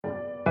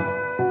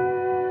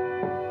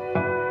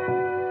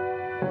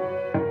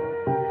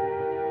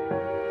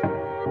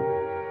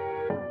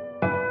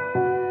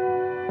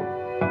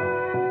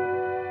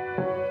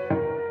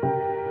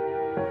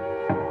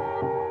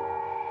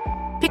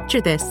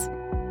Picture this.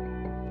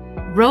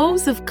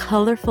 Rows of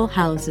colorful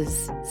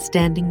houses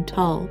standing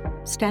tall,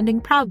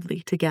 standing proudly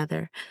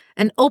together.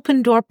 An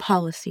open-door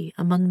policy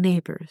among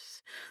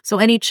neighbors. So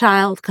any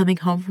child coming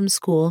home from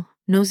school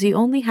knows he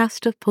only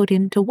has to put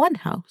into one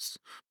house,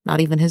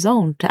 not even his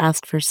own, to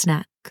ask for a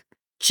snack.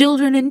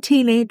 Children and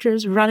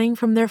teenagers running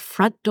from their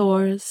front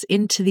doors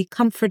into the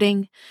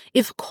comforting,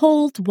 if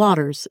cold,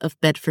 waters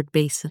of Bedford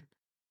Basin.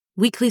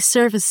 Weekly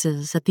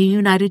services at the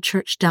United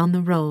Church down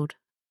the road,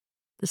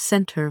 the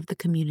center of the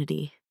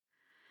community.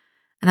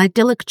 An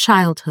idyllic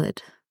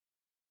childhood,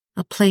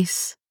 a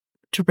place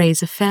to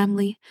raise a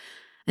family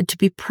and to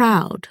be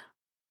proud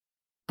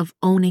of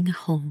owning a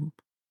home.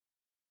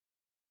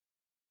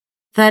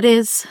 That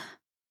is,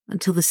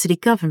 until the city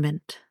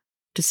government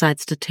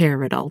decides to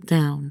tear it all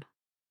down.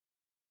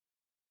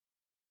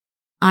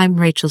 I'm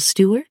Rachel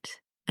Stewart,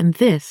 and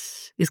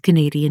this is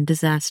Canadian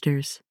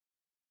Disasters.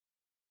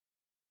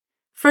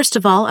 First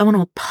of all, I want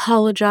to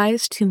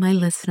apologize to my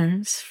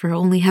listeners for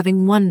only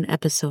having one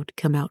episode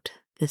come out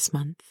this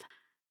month.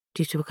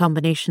 Due to a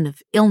combination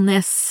of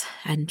illness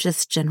and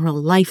just general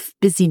life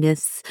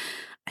busyness,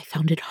 I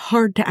found it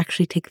hard to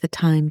actually take the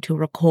time to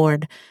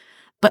record,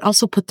 but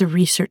also put the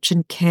research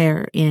and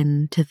care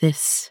into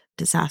this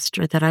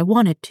disaster that I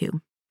wanted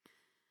to.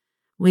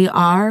 We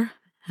are,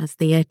 as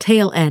the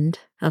tail end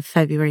of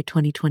February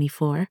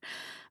 2024,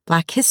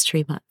 Black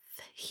History Month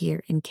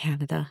here in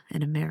Canada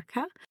and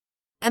America.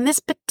 And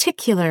this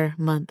particular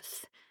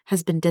month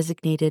has been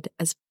designated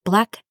as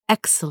Black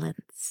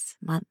Excellence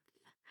Month.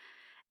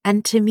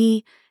 And to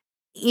me,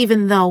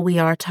 even though we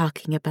are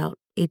talking about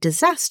a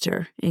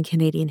disaster in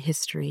Canadian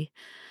history,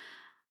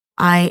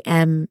 I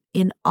am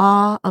in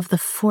awe of the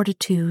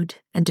fortitude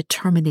and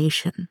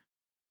determination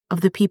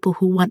of the people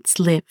who once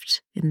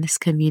lived in this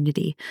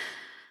community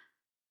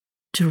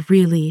to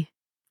really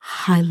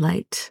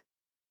highlight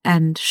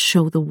and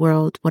show the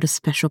world what a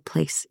special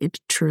place it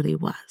truly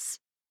was.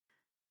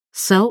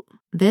 So,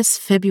 this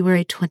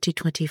February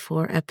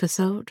 2024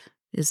 episode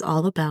is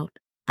all about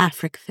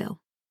Africville.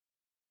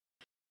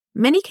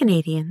 Many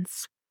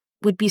Canadians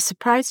would be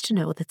surprised to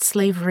know that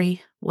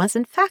slavery was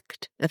in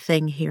fact a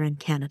thing here in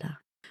Canada.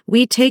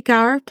 We take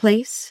our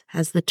place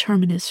as the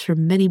terminus for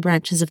many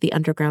branches of the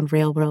Underground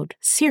Railroad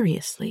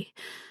seriously.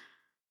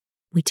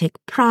 We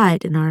take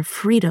pride in our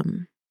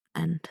freedom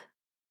and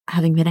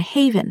having been a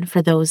haven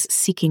for those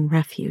seeking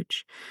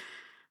refuge.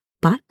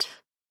 But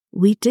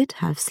we did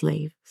have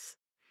slaves.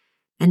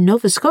 And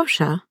Nova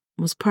Scotia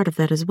was part of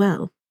that as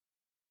well.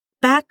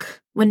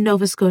 Back when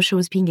Nova Scotia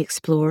was being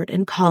explored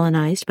and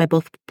colonized by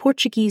both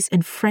Portuguese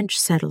and French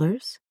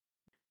settlers,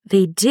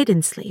 they did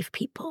enslave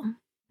people,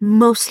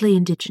 mostly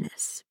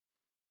Indigenous.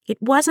 It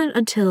wasn't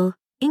until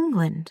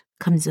England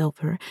comes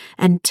over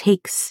and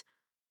takes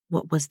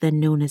what was then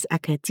known as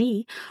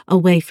Acadie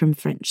away from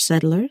French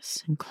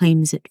settlers and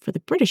claims it for the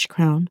British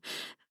Crown,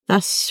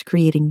 thus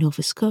creating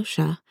Nova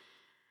Scotia,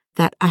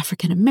 that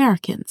African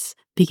Americans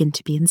begin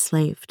to be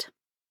enslaved.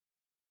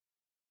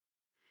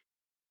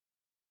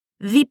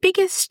 The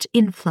biggest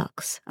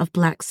influx of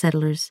Black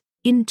settlers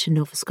into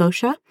Nova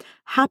Scotia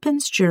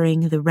happens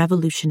during the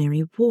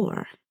Revolutionary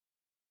War.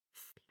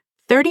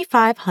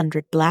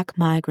 3,500 Black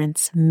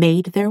migrants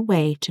made their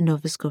way to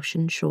Nova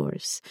Scotian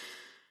shores.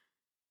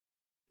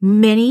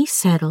 Many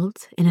settled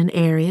in an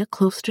area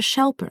close to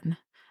Shelburne,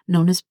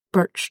 known as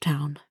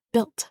Birchtown,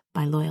 built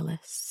by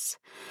Loyalists.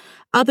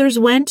 Others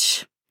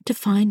went to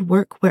find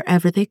work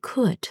wherever they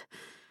could,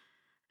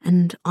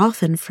 and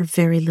often for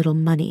very little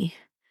money.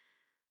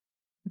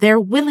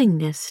 Their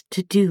willingness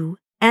to do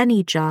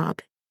any job,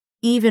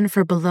 even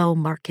for below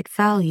market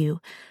value,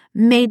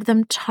 made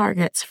them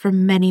targets for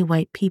many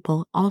white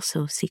people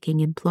also seeking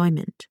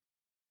employment.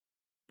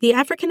 The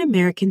African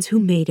Americans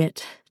who made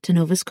it to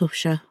Nova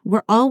Scotia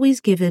were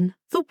always given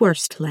the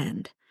worst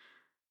land,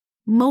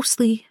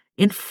 mostly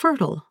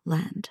infertile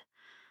land,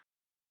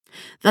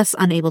 thus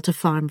unable to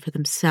farm for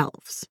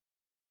themselves.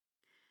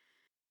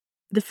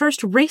 The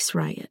first race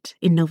riot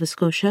in Nova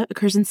Scotia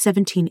occurs in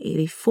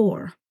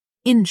 1784.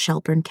 In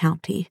Shelburne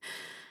County,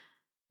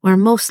 where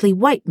mostly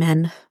white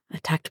men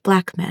attacked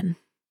Black men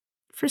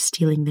for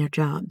stealing their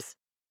jobs.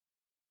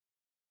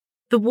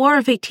 The War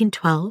of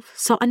 1812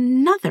 saw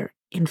another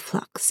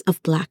influx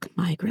of Black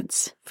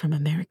migrants from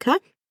America,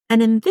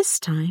 and in this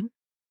time,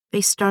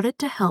 they started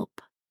to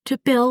help to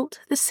build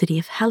the city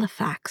of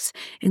Halifax,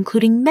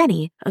 including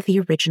many of the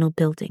original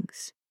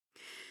buildings.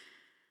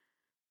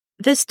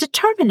 This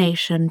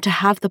determination to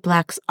have the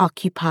Blacks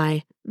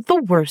occupy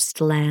the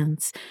worst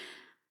lands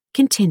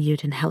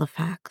continued in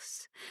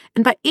Halifax,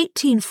 and by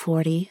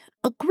 1840,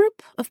 a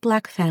group of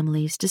Black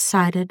families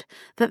decided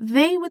that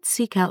they would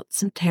seek out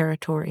some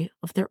territory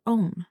of their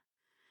own.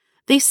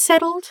 They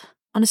settled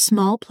on a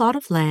small plot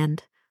of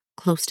land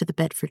close to the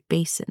Bedford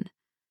Basin.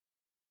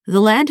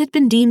 The land had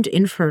been deemed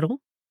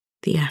infertile.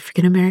 The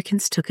African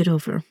Americans took it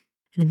over,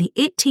 and in the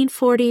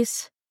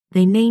 1840s,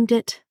 they named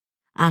it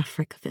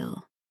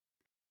Africville.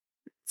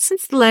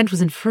 Since the land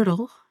was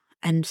infertile,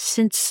 and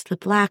since the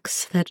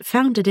Blacks that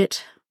founded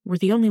it were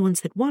the only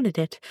ones that wanted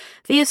it,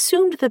 they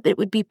assumed that it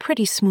would be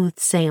pretty smooth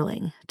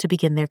sailing to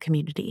begin their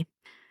community.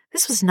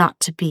 This was not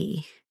to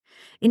be.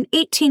 In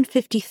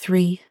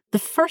 1853, the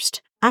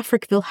first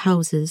Africville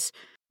houses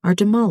are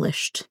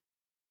demolished.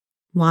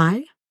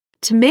 Why?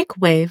 To make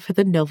way for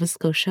the Nova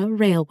Scotia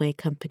Railway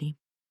Company.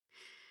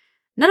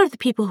 None of the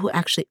people who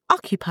actually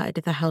occupied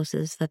the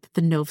houses that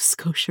the Nova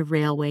Scotia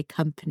Railway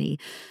Company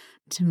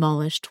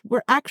demolished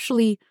were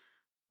actually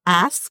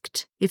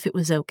asked if it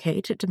was okay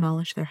to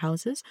demolish their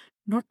houses,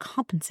 nor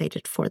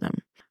compensated for them.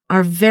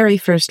 Our very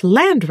first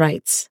land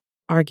rights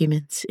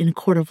arguments in a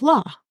court of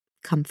law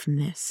come from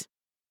this.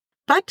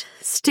 But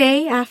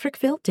stay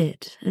Africville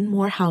did, and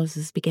more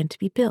houses began to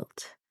be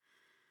built.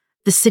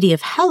 The city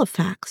of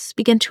Halifax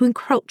began to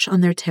encroach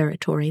on their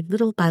territory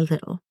little by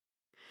little.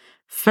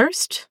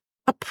 First,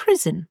 a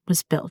prison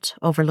was built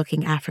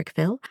overlooking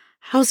Africville,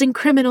 housing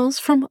criminals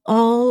from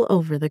all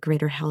over the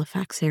greater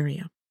Halifax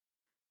area.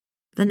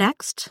 The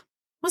next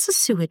was a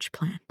sewage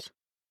plant.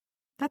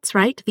 That's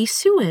right, the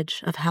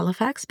sewage of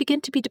Halifax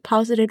began to be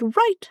deposited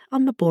right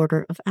on the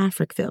border of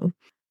Africville.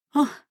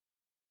 Oh,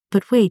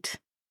 but wait,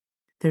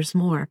 there's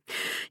more.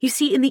 You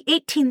see, in the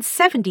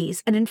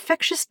 1870s, an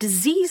infectious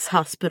disease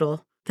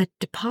hospital that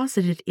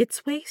deposited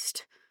its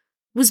waste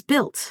was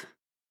built.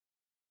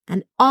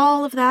 And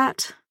all of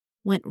that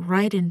went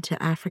right into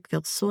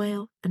Africville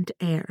soil and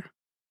air.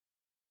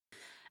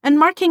 And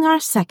marking our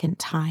second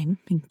time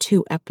in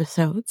 2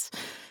 episodes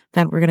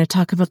that we're going to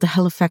talk about the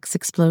Halifax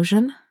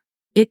explosion,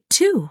 it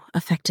too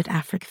affected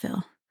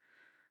Africville.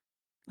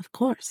 Of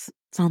course,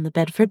 it's on the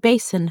Bedford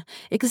Basin,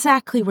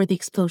 exactly where the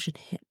explosion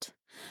hit.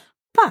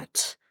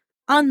 But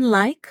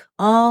unlike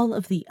all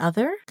of the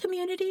other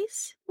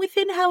communities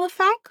within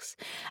Halifax,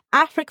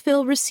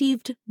 Africville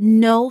received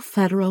no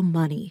federal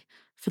money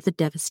for the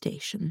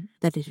devastation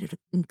that it had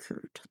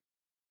incurred.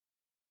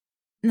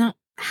 Now,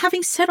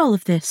 having said all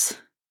of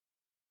this,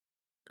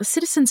 the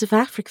citizens of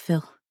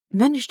Africville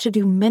managed to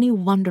do many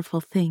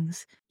wonderful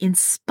things in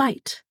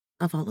spite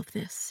of all of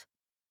this.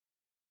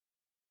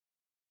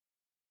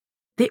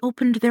 They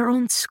opened their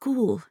own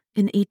school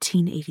in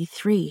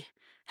 1883,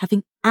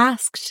 having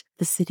asked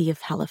the city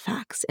of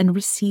Halifax and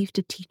received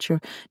a teacher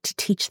to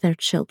teach their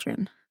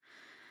children.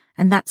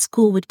 And that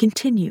school would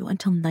continue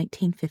until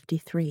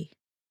 1953.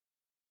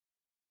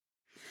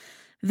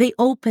 They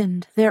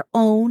opened their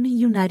own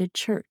United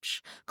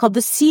Church, called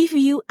the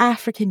Seaview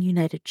African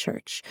United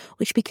Church,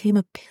 which became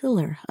a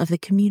pillar of the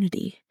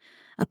community,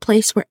 a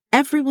place where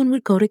everyone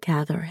would go to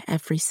gather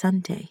every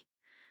Sunday.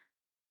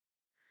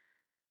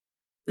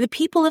 The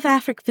people of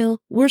Africville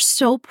were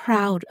so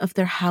proud of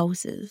their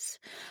houses,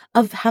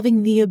 of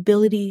having the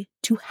ability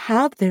to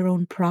have their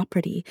own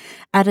property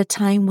at a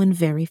time when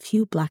very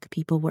few Black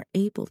people were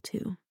able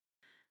to.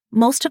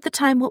 Most of the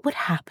time what would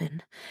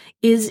happen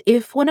is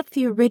if one of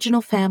the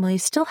original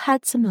families still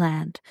had some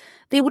land,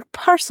 they would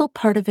parcel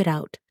part of it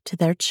out to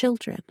their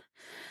children.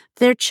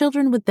 Their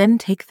children would then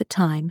take the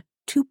time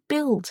to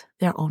build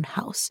their own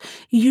house,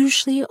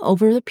 usually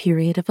over the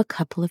period of a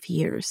couple of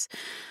years.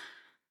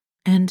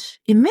 And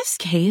in this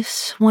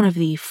case, one of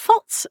the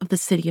faults of the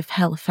city of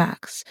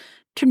Halifax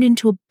turned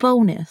into a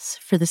bonus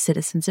for the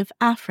citizens of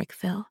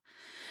Africville.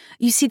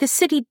 You see, the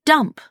city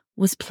dump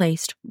was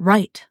placed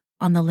right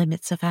on the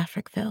limits of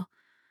Africville.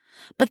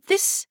 But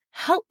this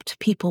helped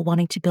people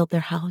wanting to build their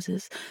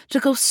houses to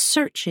go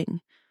searching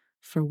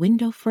for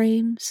window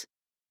frames,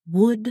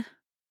 wood,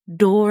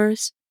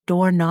 doors,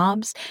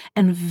 doorknobs,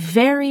 and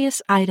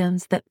various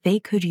items that they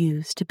could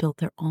use to build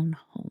their own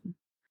home.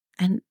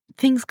 And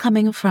things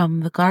coming from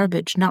the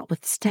garbage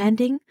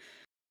notwithstanding,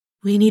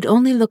 we need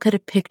only look at a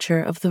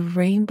picture of the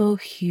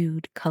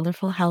rainbow-hued,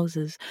 colorful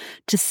houses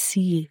to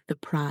see the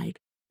pride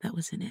that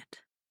was in it.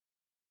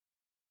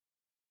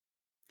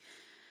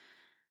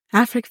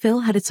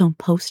 Africville had its own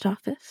post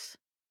office,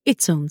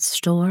 its own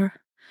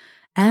store,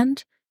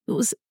 and it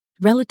was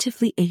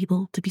relatively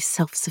able to be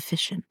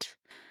self-sufficient.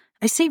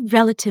 I say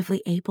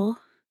relatively able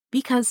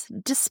because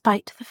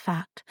despite the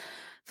fact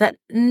that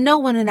no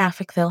one in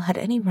Africville had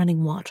any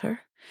running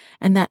water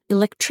and that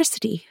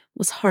electricity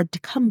was hard to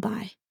come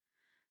by,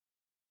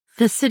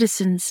 the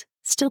citizens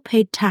still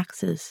paid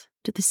taxes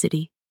to the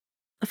city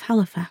of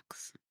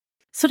Halifax.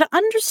 So to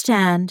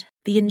understand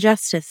the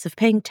injustice of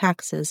paying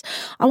taxes,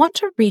 I want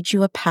to read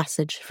you a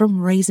passage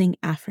from Raising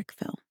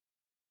Africville.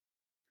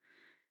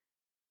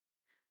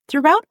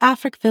 Throughout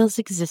Africville's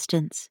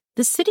existence,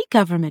 the city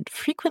government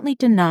frequently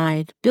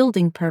denied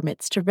building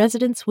permits to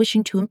residents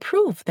wishing to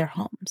improve their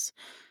homes.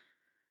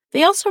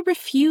 They also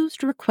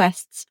refused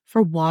requests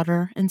for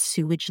water and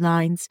sewage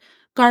lines,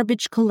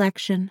 garbage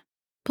collection,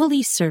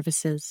 police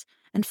services,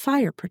 and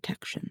fire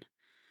protection.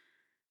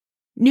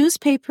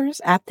 Newspapers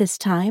at this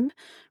time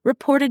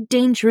reported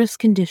dangerous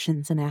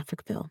conditions in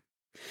Africville.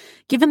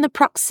 Given the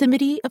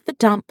proximity of the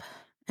dump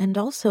and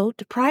also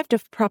deprived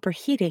of proper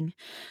heating,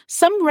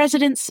 some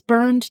residents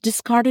burned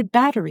discarded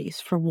batteries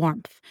for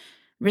warmth,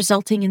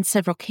 resulting in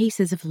several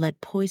cases of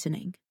lead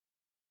poisoning.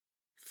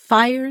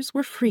 Fires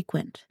were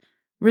frequent,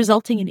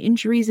 resulting in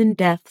injuries and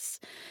deaths,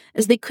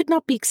 as they could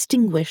not be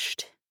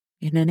extinguished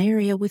in an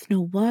area with no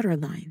water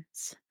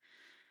lines.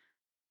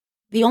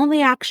 The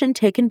only action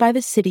taken by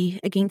the city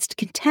against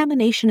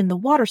contamination in the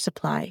water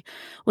supply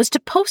was to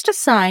post a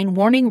sign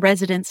warning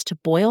residents to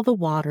boil the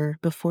water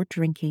before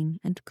drinking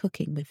and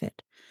cooking with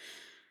it.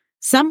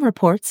 Some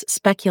reports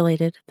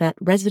speculated that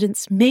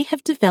residents may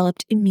have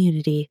developed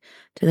immunity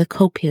to the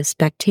copious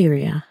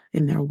bacteria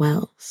in their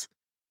wells.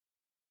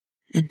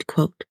 End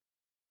quote.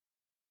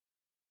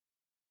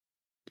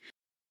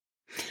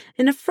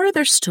 In a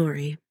further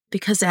story,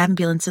 because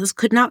ambulances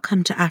could not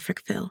come to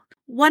Africville,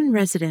 one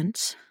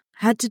resident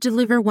had to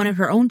deliver one of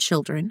her own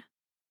children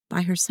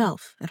by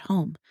herself at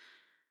home.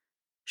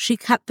 She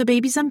cut the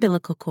baby's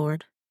umbilical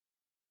cord,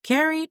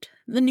 carried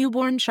the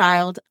newborn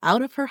child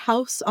out of her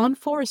house on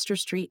Forrester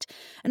Street,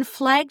 and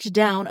flagged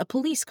down a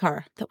police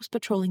car that was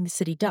patrolling the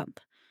city dump.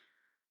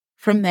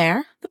 From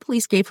there, the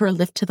police gave her a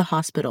lift to the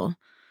hospital,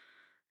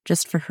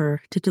 just for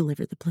her to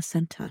deliver the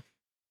placenta.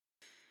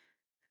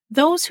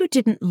 Those who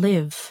didn't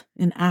live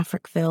in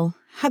Africville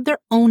had their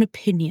own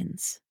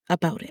opinions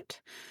about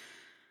it.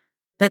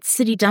 That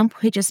city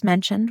dump we just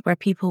mentioned, where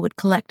people would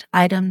collect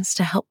items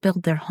to help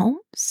build their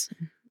homes,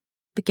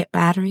 get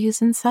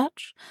batteries and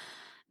such,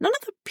 none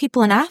of the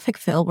people in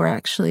Africville were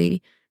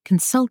actually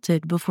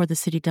consulted before the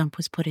city dump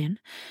was put in.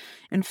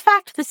 In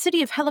fact, the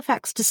city of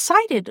Halifax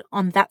decided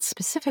on that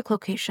specific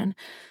location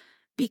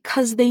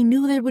because they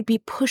knew there would be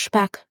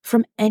pushback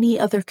from any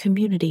other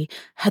community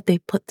had they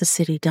put the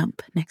city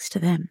dump next to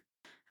them.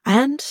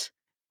 And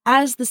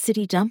as the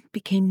city dump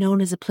became known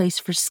as a place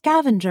for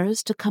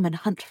scavengers to come and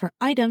hunt for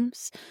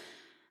items,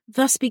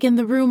 thus began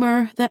the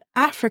rumor that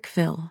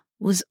Africville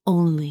was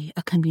only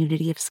a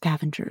community of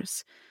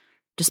scavengers,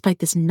 despite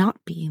this not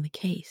being the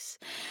case.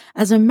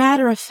 As a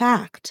matter of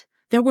fact,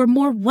 there were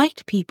more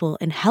white people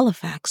in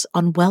Halifax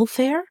on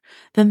welfare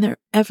than there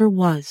ever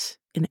was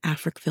in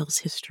Africville's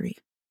history.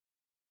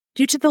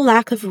 Due to the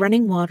lack of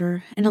running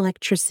water and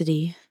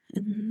electricity,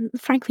 and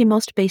frankly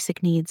most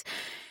basic needs,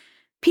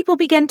 people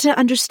began to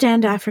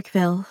understand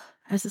Africville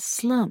as a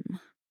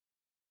slum.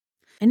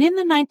 And in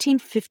the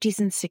 1950s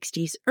and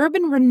 60s,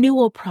 urban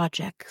renewal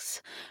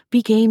projects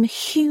became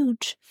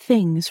huge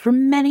things for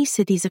many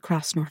cities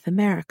across North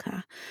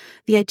America.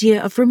 The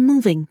idea of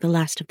removing the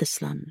last of the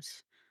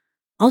slums.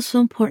 Also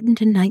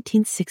important in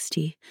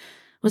 1960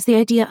 was the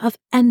idea of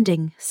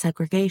ending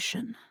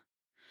segregation.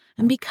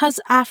 And because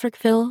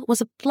Africville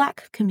was a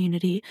Black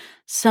community,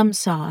 some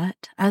saw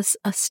it as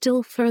a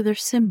still further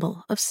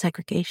symbol of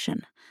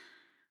segregation.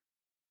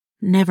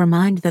 Never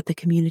mind that the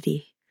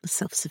community was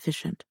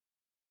self-sufficient.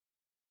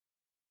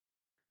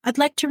 I'd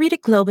like to read a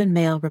Globe and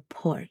Mail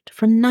report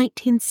from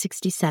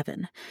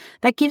 1967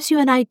 that gives you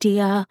an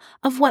idea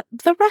of what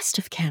the rest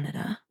of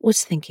Canada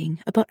was thinking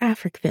about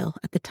Africville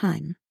at the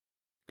time.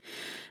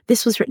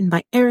 This was written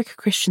by Eric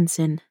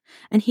Christensen,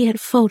 and he had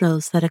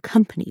photos that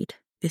accompanied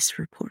this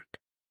report.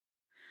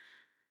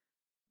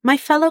 My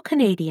fellow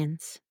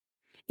Canadians,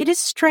 it is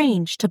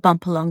strange to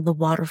bump along the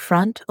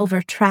waterfront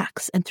over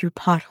tracks and through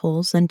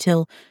potholes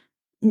until,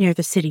 near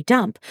the city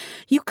dump,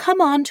 you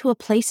come on to a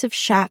place of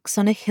shacks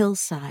on a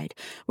hillside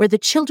where the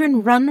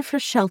children run for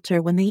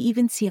shelter when they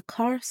even see a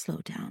car slow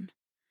down.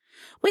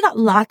 We got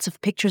lots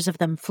of pictures of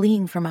them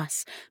fleeing from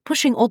us,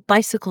 pushing old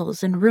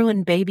bicycles and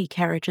ruined baby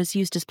carriages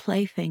used as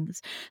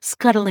playthings,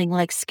 scuttling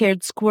like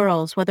scared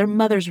squirrels while their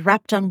mothers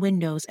rapped on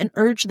windows and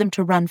urged them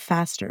to run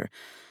faster.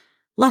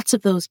 Lots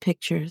of those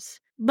pictures,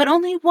 but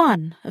only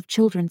one of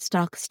children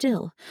stock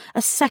still,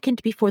 a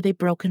second before they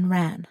broke and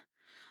ran.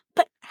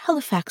 But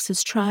Halifax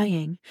is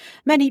trying.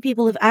 Many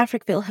people of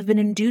Africville have been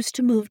induced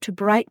to move to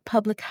bright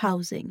public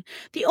housing.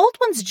 The old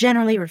ones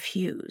generally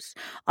refuse.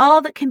 All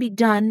that can be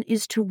done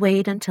is to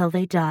wait until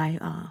they die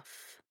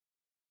off.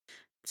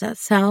 Does that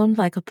sound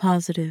like a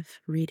positive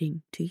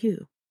reading to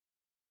you?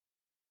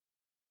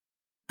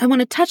 I want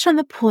to touch on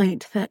the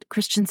point that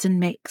Christensen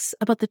makes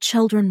about the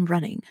children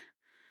running.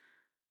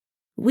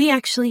 We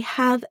actually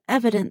have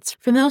evidence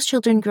from those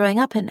children growing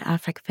up in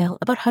Africville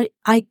about how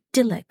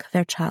idyllic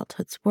their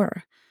childhoods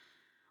were.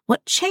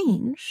 What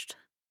changed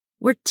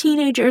were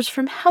teenagers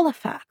from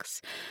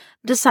Halifax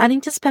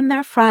deciding to spend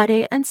their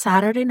Friday and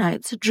Saturday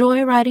nights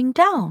joyriding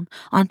down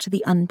onto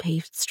the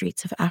unpaved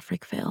streets of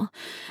Africville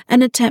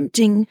and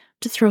attempting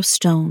to throw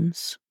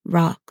stones,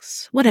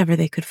 rocks, whatever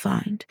they could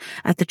find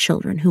at the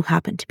children who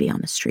happened to be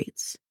on the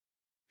streets.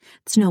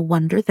 It's no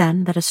wonder,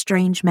 then, that a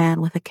strange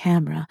man with a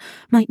camera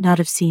might not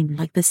have seemed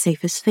like the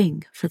safest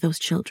thing for those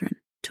children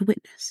to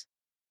witness.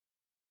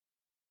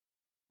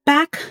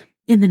 Back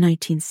in the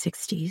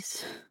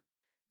 1960s,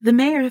 the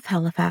mayor of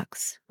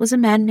Halifax was a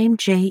man named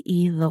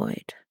J.E.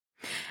 Lloyd,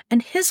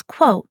 and his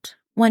quote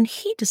when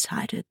he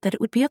decided that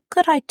it would be a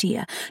good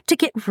idea to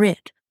get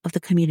rid of the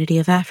community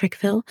of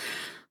Africville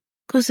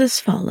goes as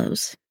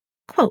follows,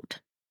 quote,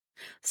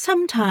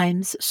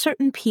 "Sometimes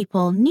certain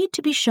people need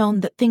to be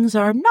shown that things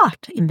are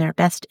not in their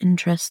best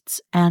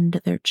interests and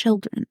their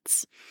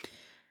children's."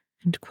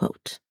 End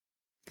quote.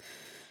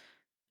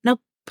 Now,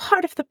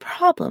 part of the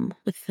problem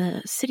with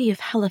the city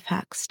of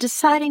Halifax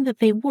deciding that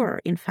they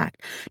were, in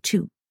fact,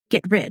 to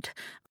get rid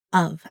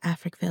of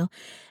Africville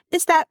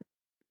is that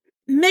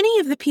many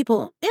of the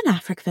people in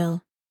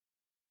Africville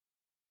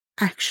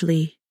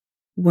actually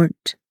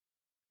weren't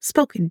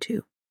spoken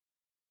to.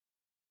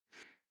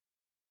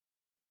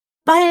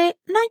 By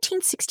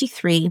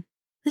 1963,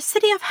 the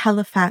city of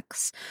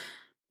Halifax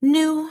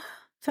knew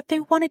that they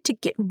wanted to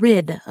get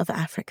rid of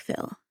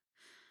Africville.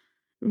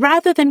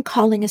 Rather than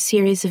calling a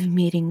series of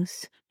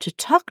meetings to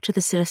talk to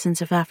the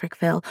citizens of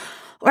Africville,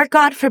 or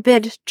God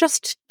forbid,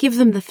 just give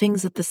them the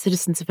things that the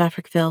citizens of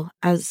Africville,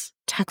 as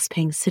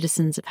tax-paying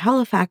citizens of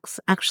Halifax,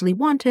 actually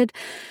wanted,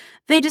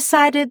 they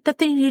decided that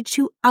they needed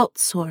to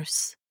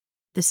outsource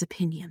this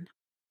opinion.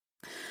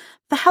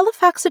 The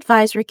Halifax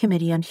Advisory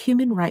Committee on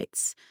Human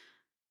Rights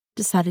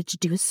decided to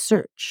do a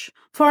search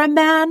for a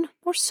man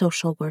or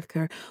social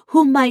worker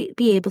who might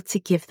be able to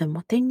give them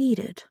what they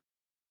needed.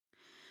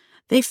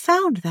 They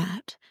found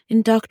that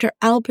in Dr.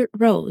 Albert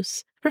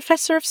Rose,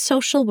 professor of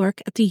social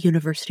work at the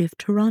University of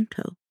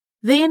Toronto.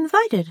 They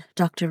invited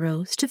Dr.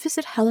 Rose to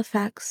visit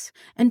Halifax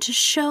and to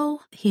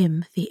show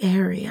him the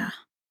area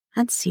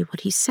and see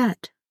what he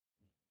said.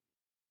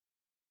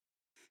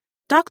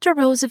 Dr.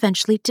 Rose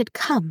eventually did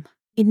come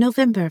in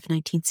November of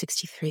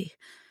 1963,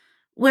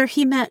 where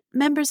he met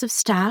members of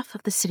staff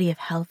of the city of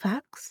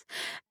Halifax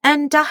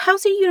and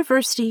Dalhousie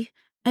University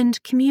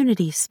and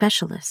community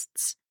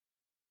specialists.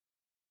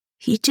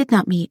 He did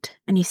not meet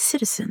any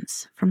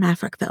citizens from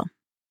Africville.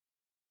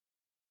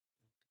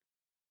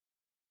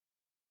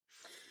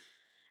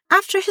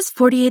 After his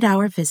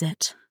 48-hour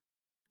visit,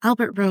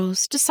 Albert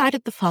Rose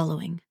decided the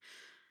following.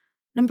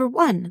 Number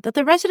one, that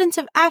the residents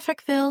of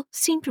Africville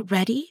seemed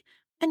ready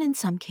and in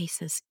some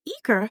cases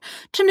eager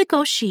to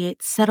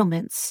negotiate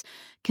settlements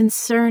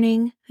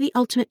concerning the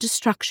ultimate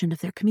destruction of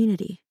their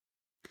community.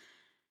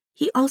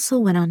 He also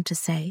went on to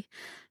say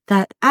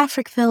that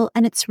Africville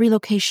and its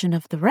relocation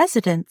of the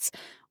residents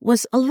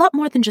was a lot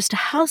more than just a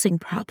housing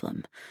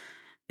problem.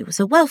 It was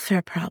a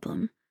welfare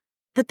problem,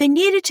 that they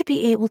needed to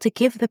be able to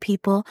give the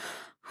people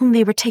whom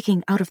they were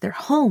taking out of their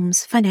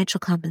homes financial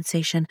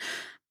compensation,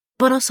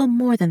 but also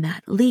more than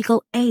that,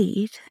 legal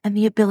aid and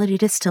the ability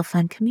to still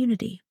find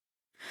community.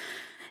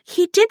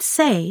 He did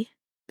say,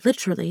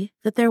 literally,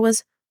 that there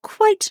was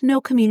quite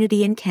no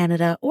community in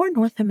Canada or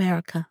North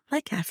America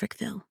like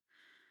Africville.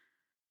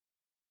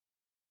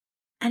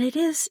 And it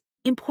is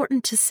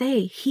important to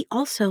say he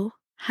also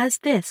has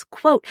this,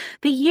 quote,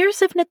 "The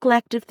years of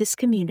neglect of this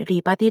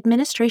community by the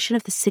administration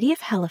of the city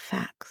of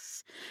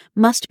Halifax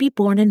must be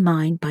borne in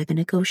mind by the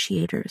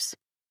negotiators."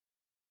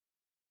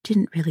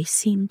 Didn't really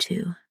seem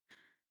to.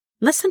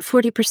 Less than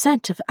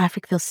 40% of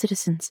Africville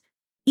citizens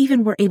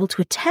even were able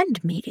to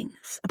attend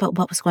meetings about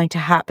what was going to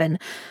happen,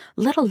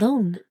 let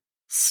alone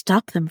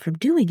stop them from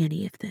doing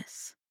any of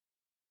this.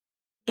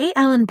 A.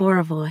 Alan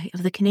Borovoy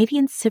of the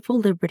Canadian Civil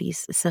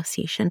Liberties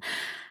Association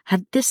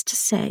had this to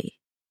say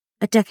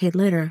a decade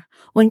later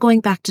when going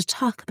back to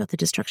talk about the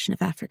destruction of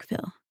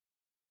Africville.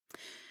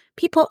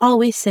 People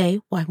always say,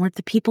 why weren't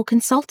the people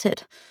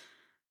consulted?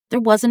 There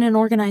wasn't an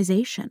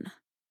organization.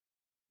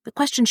 The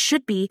question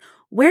should be,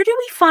 where do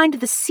we find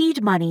the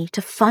seed money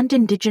to fund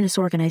Indigenous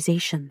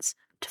organizations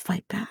to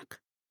fight back?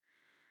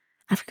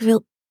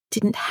 Africville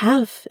didn't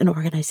have an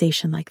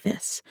organization like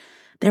this.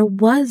 There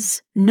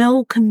was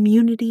no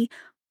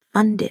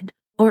community-funded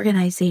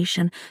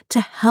organization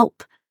to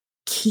help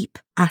keep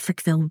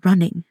Africville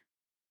running.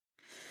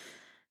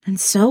 And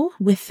so,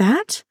 with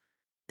that,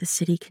 the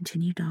city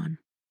continued on.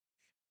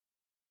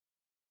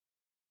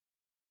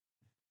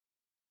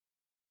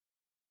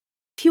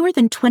 Fewer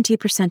than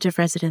 20% of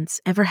residents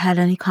ever had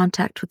any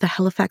contact with the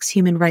Halifax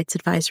Human Rights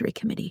Advisory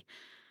Committee,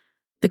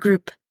 the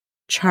group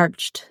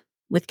charged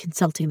with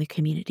consulting the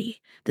community,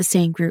 the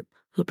same group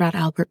who brought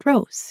Albert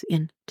Rose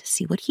in to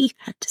see what he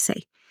had to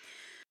say.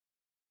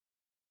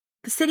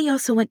 The city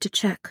also went to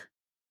check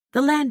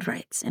the land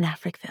rights in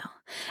Africville,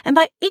 and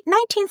by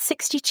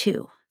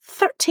 1962,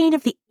 13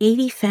 of the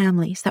 80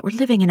 families that were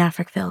living in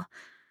Africville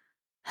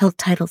held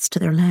titles to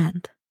their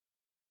land.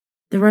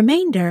 The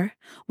remainder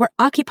were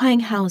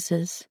occupying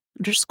houses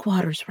under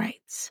squatters'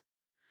 rights.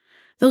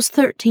 Those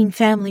 13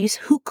 families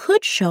who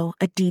could show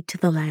a deed to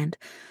the land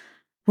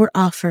were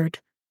offered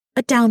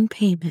a down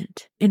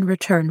payment in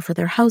return for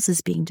their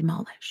houses being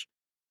demolished.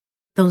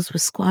 Those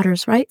with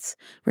squatters' rights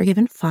were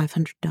given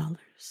 $500.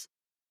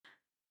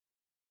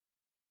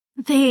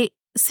 The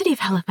city of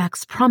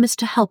Halifax promised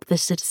to help the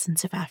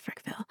citizens of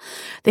Africville.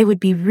 They would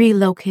be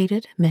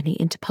relocated, many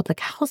into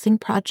public housing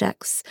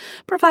projects,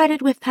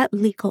 provided with that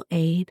legal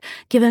aid,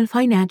 given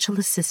financial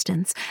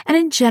assistance, and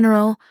in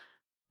general,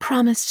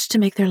 promised to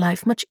make their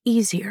life much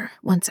easier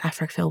once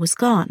Africville was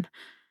gone.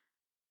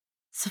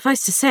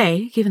 Suffice to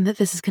say, given that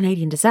this is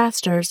Canadian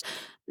disasters,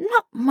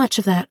 not much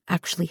of that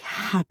actually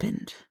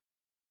happened.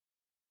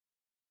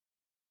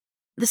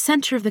 The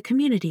center of the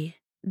community,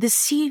 the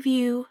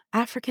Seaview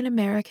African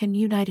American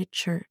United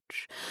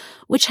Church,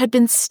 which had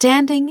been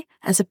standing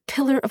as a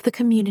pillar of the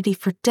community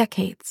for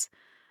decades,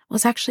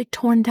 was actually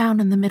torn down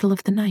in the middle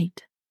of the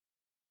night.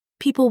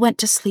 People went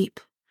to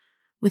sleep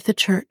with the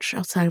church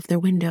outside of their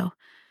window.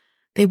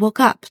 They woke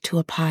up to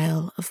a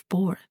pile of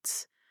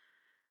boards.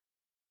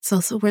 It's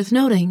also worth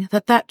noting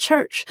that that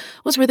church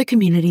was where the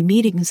community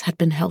meetings had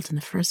been held in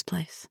the first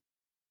place.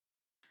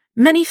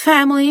 Many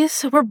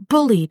families were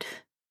bullied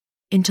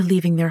into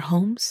leaving their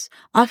homes,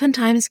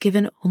 oftentimes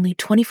given only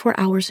 24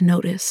 hours'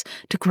 notice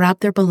to grab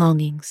their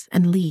belongings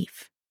and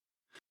leave.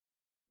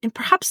 In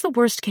perhaps the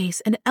worst case,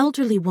 an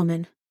elderly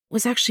woman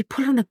was actually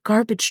put on a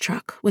garbage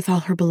truck with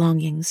all her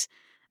belongings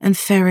and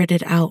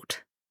ferreted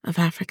out of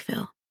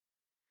Africville.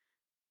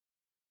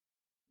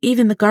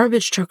 Even the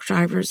garbage truck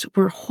drivers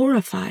were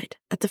horrified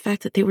at the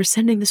fact that they were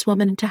sending this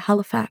woman into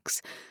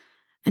Halifax,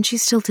 and she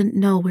still didn't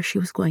know where she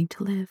was going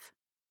to live.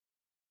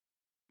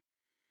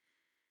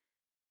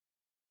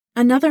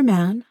 Another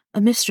man,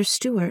 a Mr.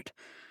 Stewart,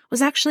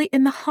 was actually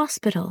in the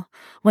hospital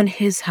when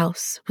his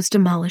house was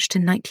demolished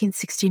in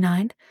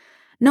 1969.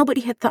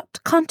 Nobody had thought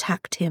to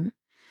contact him.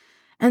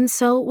 And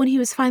so, when he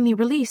was finally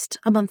released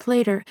a month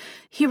later,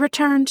 he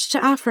returned to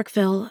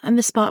Africville and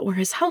the spot where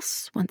his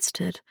house once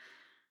stood,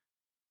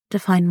 to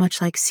find, much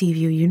like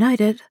Seaview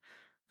United,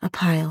 a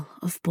pile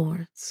of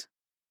boards.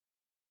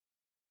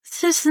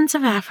 Citizens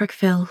of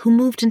Africville who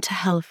moved into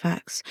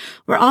Halifax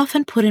were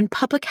often put in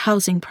public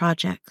housing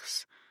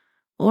projects,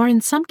 or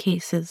in some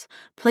cases,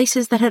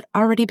 places that had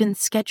already been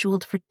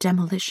scheduled for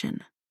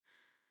demolition.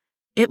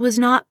 It was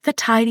not the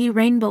tidy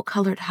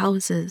rainbow-colored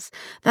houses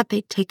that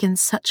they'd taken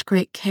such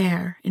great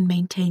care in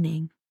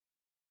maintaining.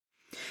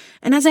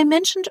 And as I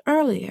mentioned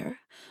earlier,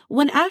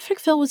 when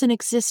Africville was in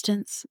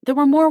existence, there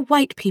were more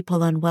white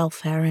people on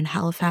welfare in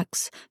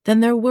Halifax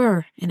than there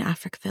were in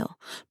Africville,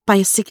 by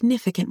a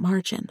significant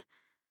margin.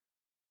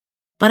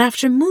 But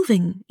after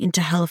moving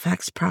into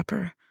Halifax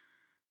proper,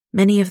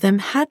 many of them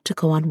had to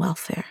go on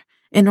welfare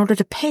in order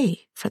to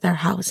pay for their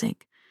housing.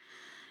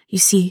 You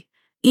see,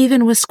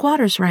 even with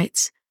squatters'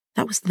 rights,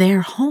 that was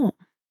their home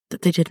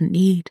that they didn't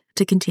need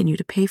to continue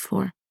to pay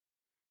for.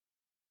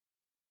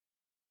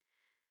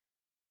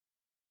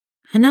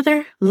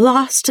 Another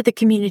loss to the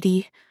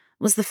community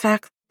was the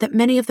fact that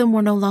many of them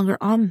were no longer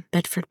on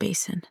Bedford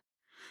Basin.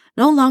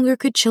 No longer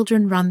could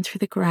children run through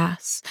the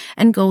grass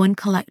and go and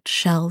collect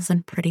shells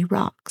and pretty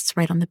rocks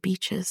right on the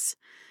beaches.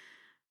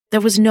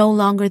 There was no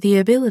longer the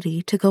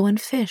ability to go and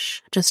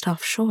fish just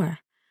offshore.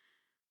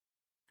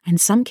 In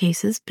some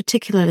cases,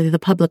 particularly the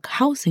public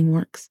housing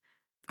works,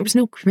 there was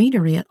no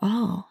greenery at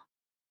all.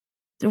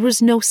 There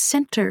was no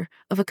center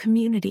of a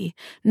community,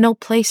 no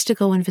place to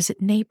go and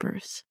visit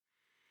neighbors.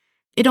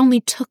 It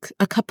only took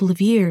a couple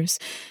of years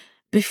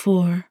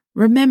before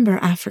Remember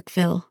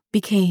Africville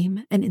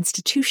became an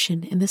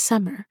institution in the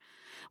summer,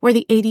 where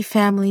the 80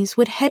 families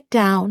would head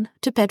down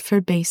to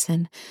Bedford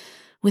Basin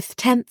with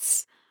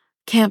tents,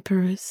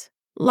 campers,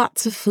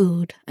 lots of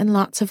food, and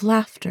lots of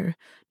laughter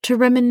to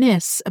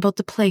reminisce about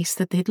the place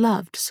that they'd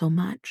loved so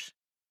much.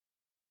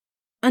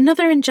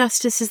 Another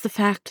injustice is the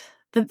fact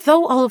that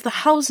though all of the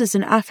houses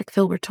in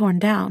Africville were torn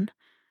down,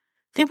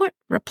 they weren't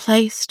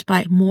replaced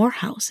by more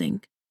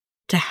housing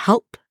to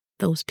help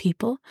those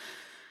people.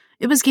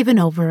 It was given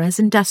over as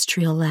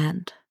industrial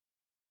land.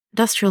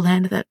 Industrial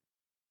land that,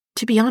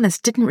 to be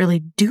honest, didn't really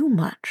do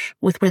much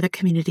with where the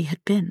community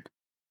had been.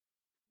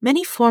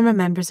 Many former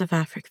members of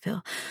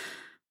Africville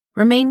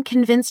remain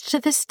convinced to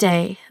this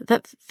day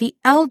that the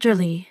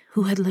elderly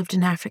who had lived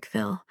in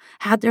Africville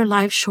had their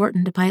lives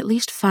shortened by at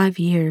least 5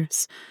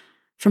 years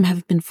from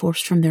having been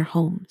forced from their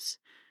homes.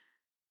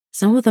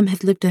 Some of them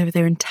had lived there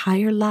their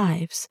entire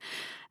lives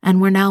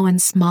and were now in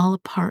small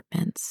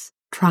apartments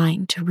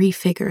trying to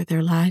refigure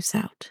their lives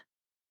out.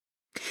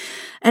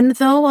 And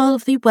though all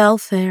of the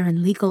welfare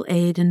and legal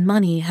aid and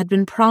money had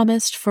been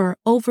promised for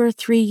over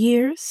 3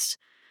 years,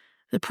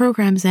 the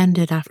programs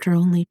ended after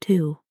only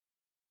 2.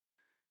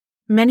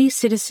 Many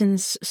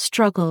citizens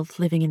struggled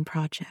living in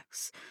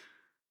projects.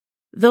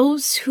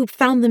 Those who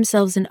found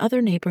themselves in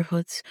other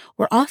neighborhoods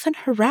were often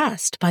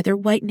harassed by their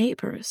white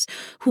neighbors,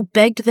 who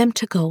begged them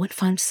to go and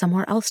find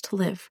somewhere else to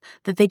live,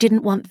 that they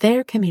didn't want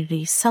their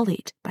community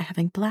sullied by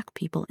having black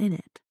people in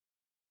it.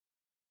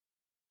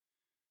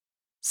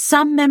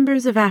 Some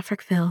members of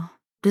Africville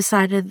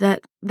decided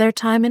that their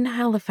time in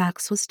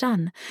Halifax was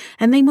done,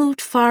 and they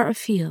moved far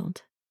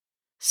afield,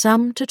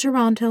 some to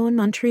Toronto and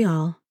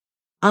Montreal,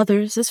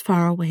 others as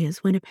far away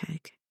as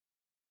Winnipeg.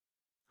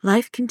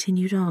 Life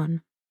continued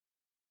on.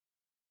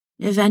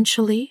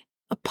 Eventually,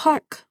 a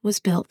park was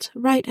built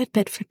right at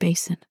Bedford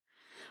Basin,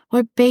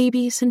 where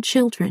babies and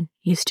children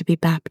used to be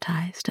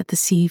baptized at the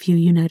Seaview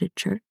United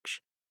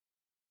Church.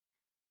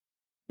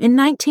 In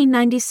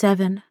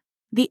 1997,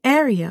 the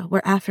area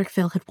where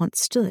Africville had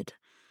once stood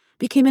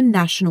became a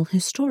National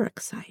Historic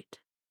Site,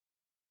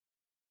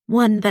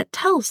 one that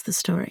tells the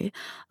story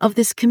of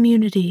this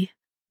community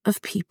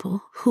of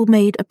people who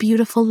made a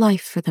beautiful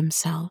life for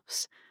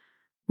themselves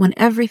when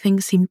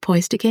everything seemed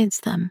poised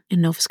against them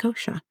in Nova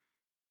Scotia.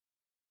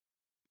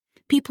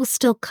 People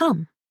still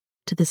come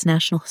to this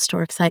National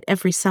Historic Site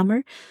every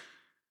summer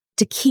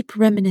to keep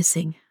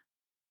reminiscing,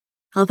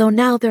 although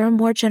now there are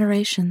more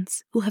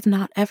generations who have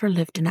not ever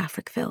lived in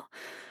Africville,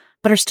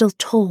 but are still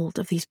told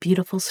of these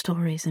beautiful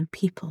stories and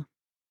people.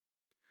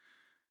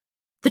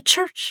 The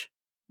church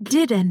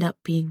did end up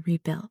being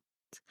rebuilt,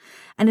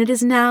 and it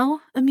is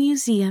now a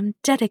museum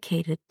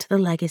dedicated to the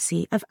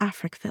legacy of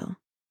Africville.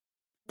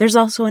 There's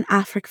also an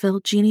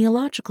Africville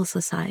Genealogical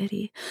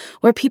Society,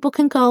 where people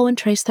can go and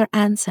trace their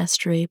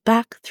ancestry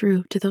back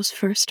through to those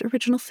first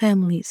original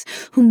families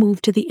who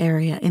moved to the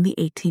area in the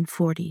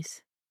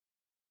 1840s.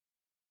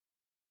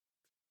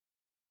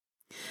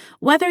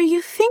 Whether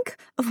you think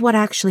of what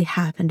actually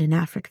happened in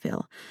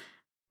Africville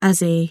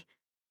as a,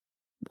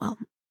 well,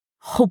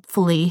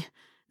 hopefully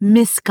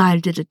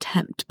misguided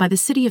attempt by the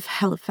city of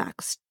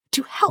Halifax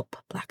to help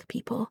Black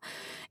people,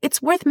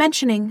 it's worth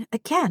mentioning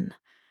again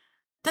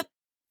that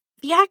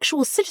the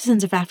actual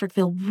citizens of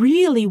Africville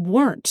really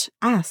weren't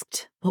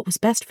asked what was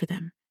best for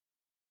them.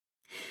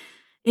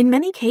 In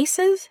many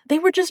cases, they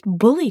were just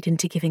bullied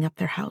into giving up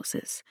their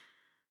houses.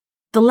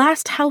 The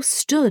last house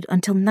stood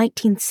until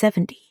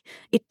 1970.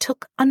 It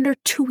took under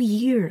 2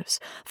 years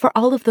for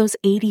all of those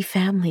 80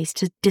 families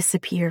to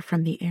disappear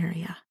from the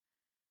area.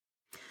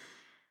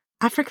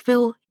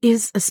 Africville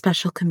is a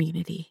special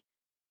community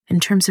in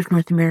terms of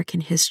North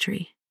American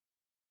history.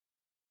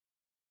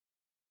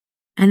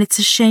 And it's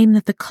a shame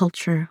that the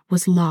culture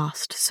was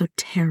lost so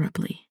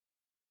terribly.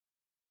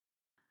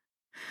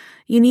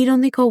 You need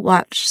only go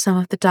watch some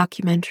of the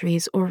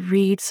documentaries or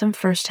read some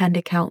first-hand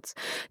accounts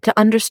to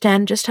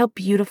understand just how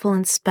beautiful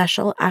and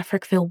special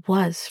Africville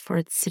was for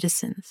its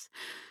citizens.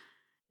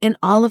 In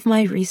all of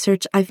my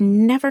research, I've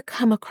never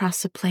come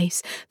across a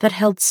place that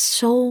held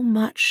so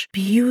much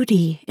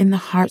beauty in the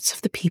hearts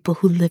of the people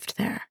who lived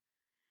there.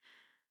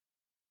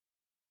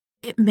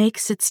 It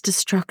makes its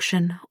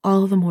destruction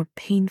all the more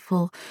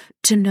painful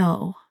to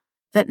know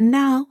that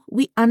now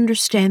we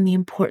understand the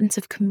importance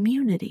of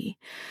community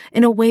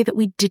in a way that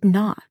we did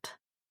not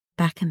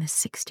back in the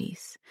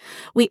 60s.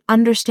 We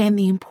understand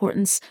the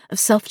importance of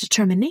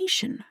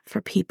self-determination for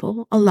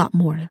people a lot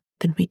more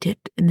than we did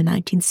in the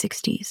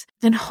 1960s.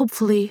 And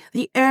hopefully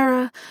the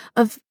era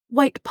of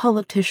white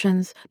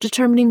politicians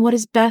determining what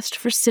is best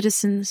for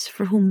citizens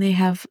for whom they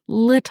have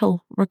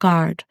little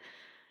regard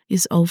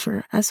is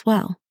over as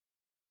well.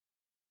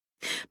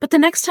 But the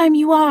next time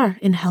you are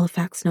in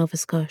Halifax, Nova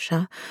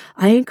Scotia,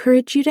 I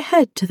encourage you to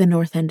head to the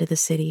north end of the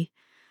city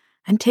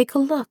and take a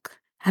look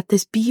at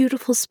this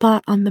beautiful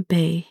spot on the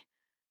bay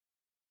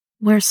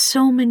where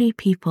so many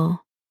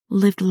people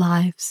lived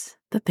lives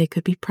that they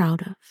could be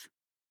proud of.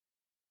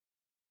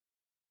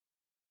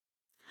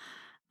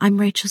 I'm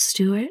Rachel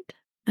Stewart,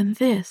 and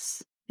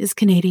this is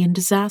Canadian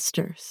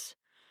Disasters,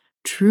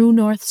 True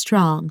North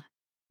Strong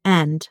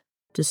and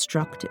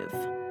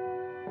Destructive.